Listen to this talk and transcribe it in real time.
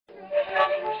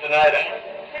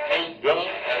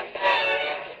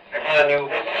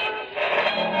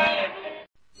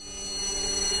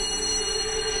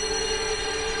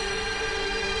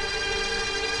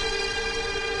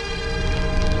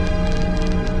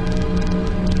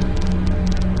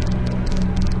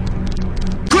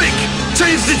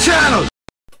Change the channel!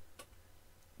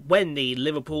 When the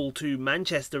Liverpool to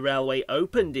Manchester Railway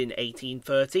opened in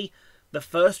 1830, the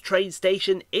first train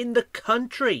station in the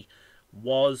country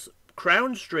was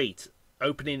Crown Street,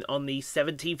 opening on the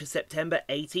 17th of September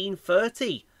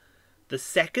 1830. The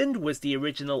second was the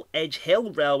original Edge Hill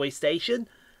railway station,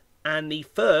 and the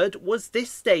third was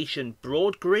this station,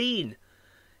 Broad Green.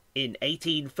 In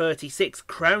 1836,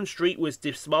 Crown Street was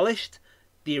demolished.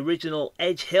 The original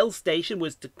Edge Hill station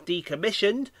was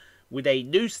decommissioned, with a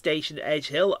new station at Edge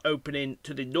Hill opening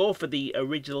to the north of the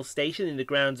original station in the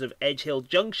grounds of Edge Hill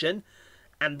Junction,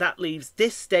 and that leaves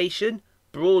this station,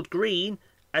 Broad Green,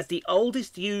 as the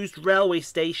oldest used railway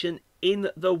station in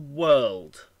the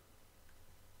world.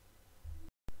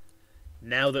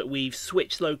 Now that we've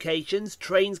switched locations,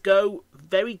 trains go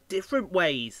very different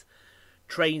ways.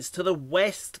 Trains to the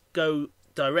west go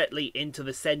directly into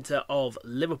the centre of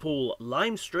Liverpool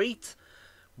Lime Street,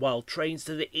 while trains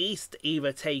to the east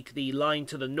either take the line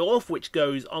to the north, which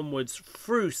goes onwards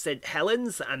through St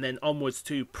Helens and then onwards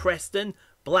to Preston,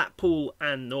 Blackpool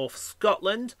and North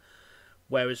Scotland,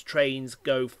 whereas trains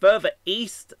go further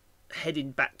east,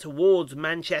 heading back towards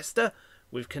Manchester,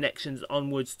 with connections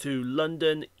onwards to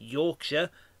London, Yorkshire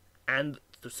and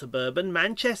the suburban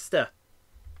Manchester.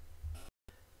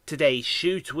 Today's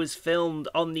shoot was filmed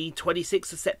on the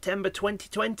 26th of September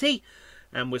 2020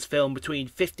 and was filmed between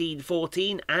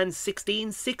 1514 and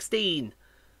 1616.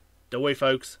 Don't worry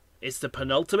folks, it's the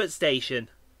penultimate station.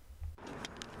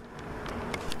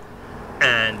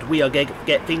 And we are going to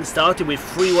get things started with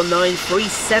 319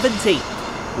 370,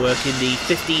 working the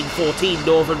 1514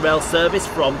 Northern Rail service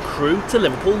from Crewe to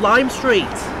Liverpool Lime Street.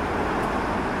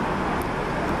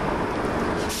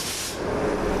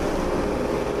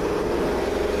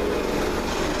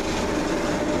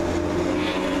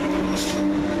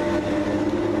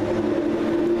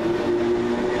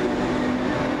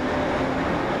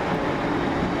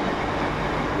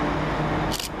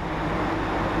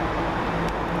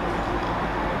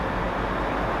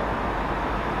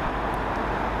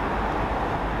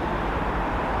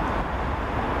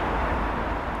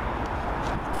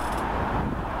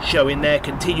 Showing their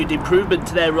continued improvement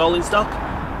to their rolling stock,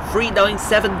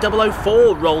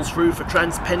 397004 rolls through for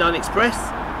Trans-Pennine Express,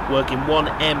 working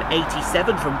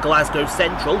 1M87 from Glasgow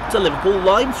Central to Liverpool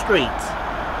Lime Street.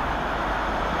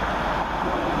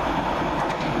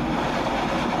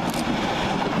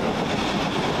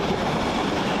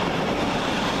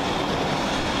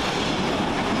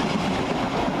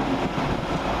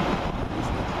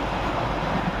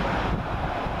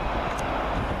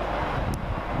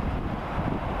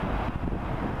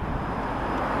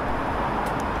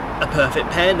 Perfect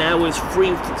pair now is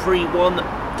 331013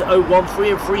 and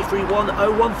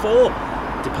 331014.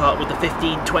 Depart with the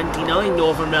 1529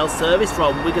 Northern Rail service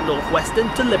from Wigan North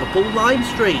Western to Liverpool Lime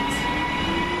Street.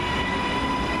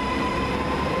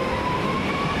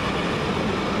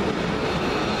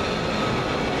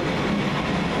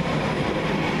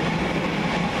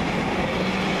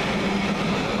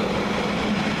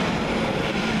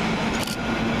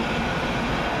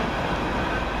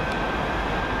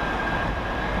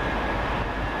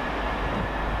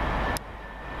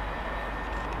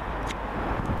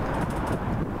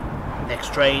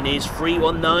 Next train is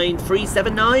 319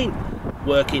 379,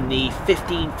 working the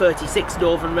 1536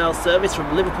 Northern Rail service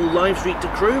from Liverpool Lime Street to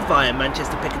Crewe via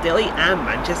Manchester Piccadilly and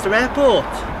Manchester Airport.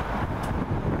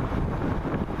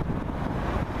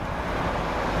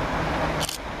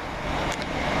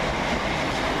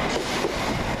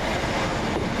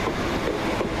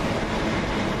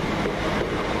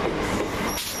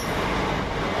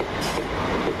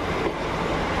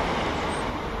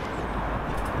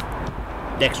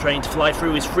 Next train to fly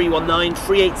through is 319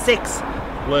 386,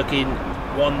 working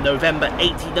 1 November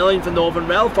 89 for Northern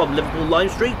Rail from Liverpool Lime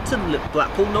Street to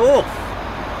Blackpool North.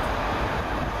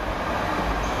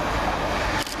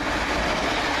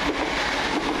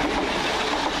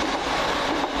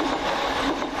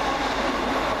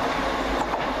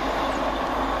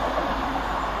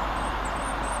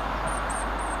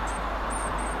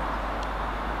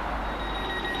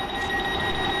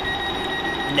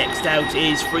 Next out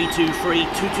is 323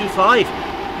 225,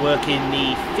 working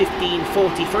the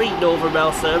 1543 Northern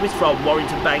Rail service from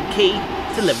Warrington Bank Quay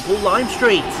to Liverpool Lime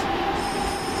Street.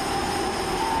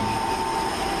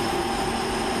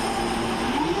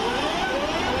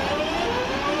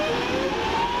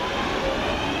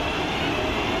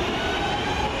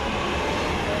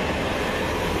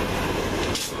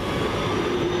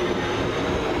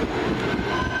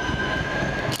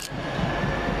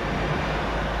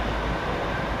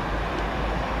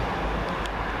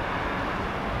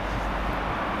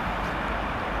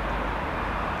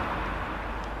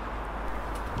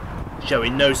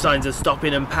 Showing no signs of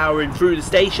stopping and powering through the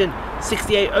station,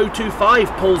 68025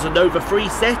 pulls a Nova 3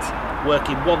 set,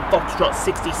 working 1 Foxtrot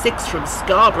 66 from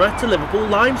Scarborough to Liverpool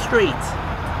Lime Street.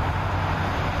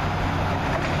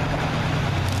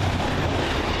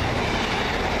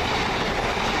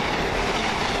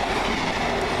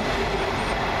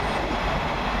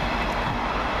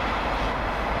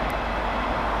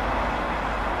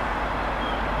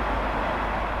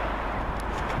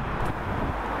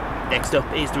 Next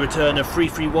up is the return of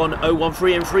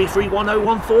 331013 and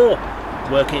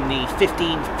 331014, working the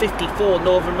 1554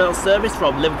 Northern Rail service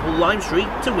from Liverpool Lime Street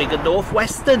to Wigan North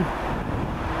Western.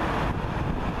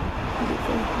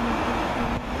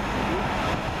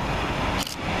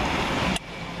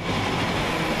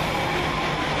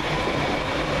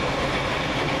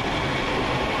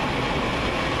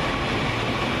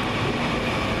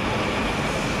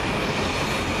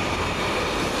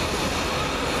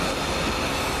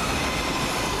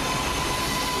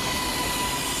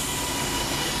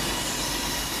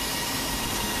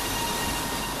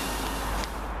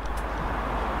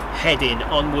 Heading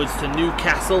onwards to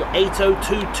Newcastle,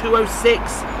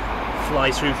 802206.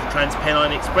 Flies through for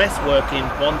Transpennine Express, working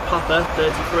 1 Papa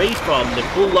 33 from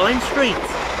Liverpool Lime Street.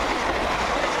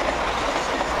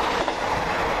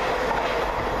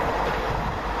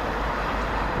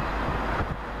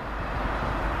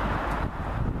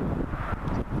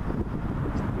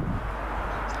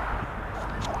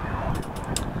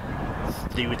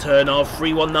 The return of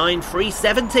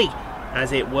 319370.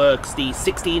 As it works the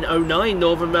 1609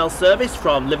 Northern Rail service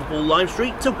from Liverpool Lime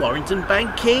Street to Warrington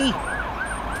Bank Quay.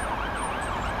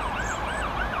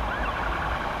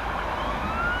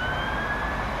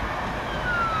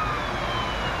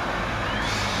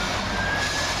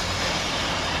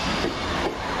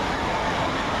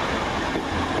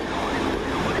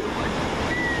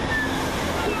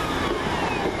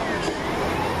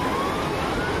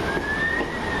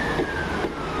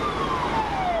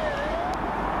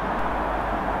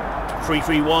 Three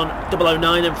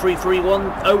 33109 and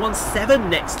 331017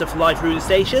 next to fly through the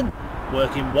station,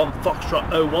 working 1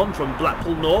 Foxtrot 01 from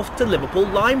Blackpool North to Liverpool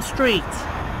Lime Street.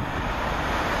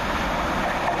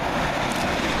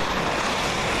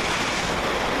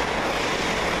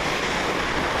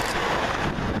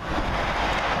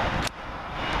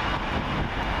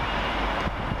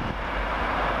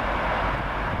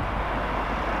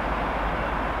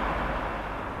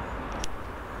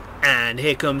 And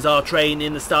here comes our train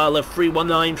in the style of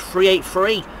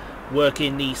 319383,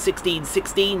 working the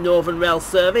 1616 Northern Rail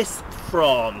service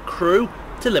from Crewe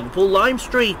to Liverpool Lime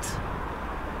Street.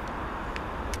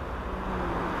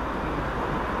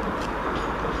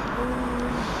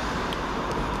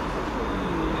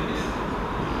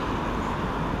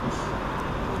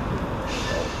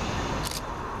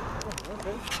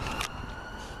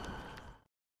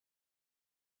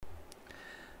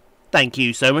 Thank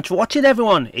you so much for watching,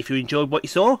 everyone. If you enjoyed what you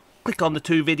saw, click on the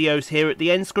 2 videos here at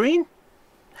the end screen.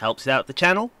 Helps out the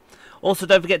channel. Also,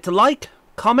 don't forget to like,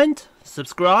 comment,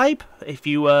 subscribe if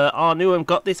you are new and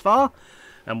got this far.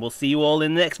 And we'll see you all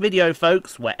in the next video,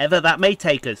 folks, wherever that may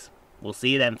take us. We'll see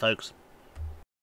you then, folks.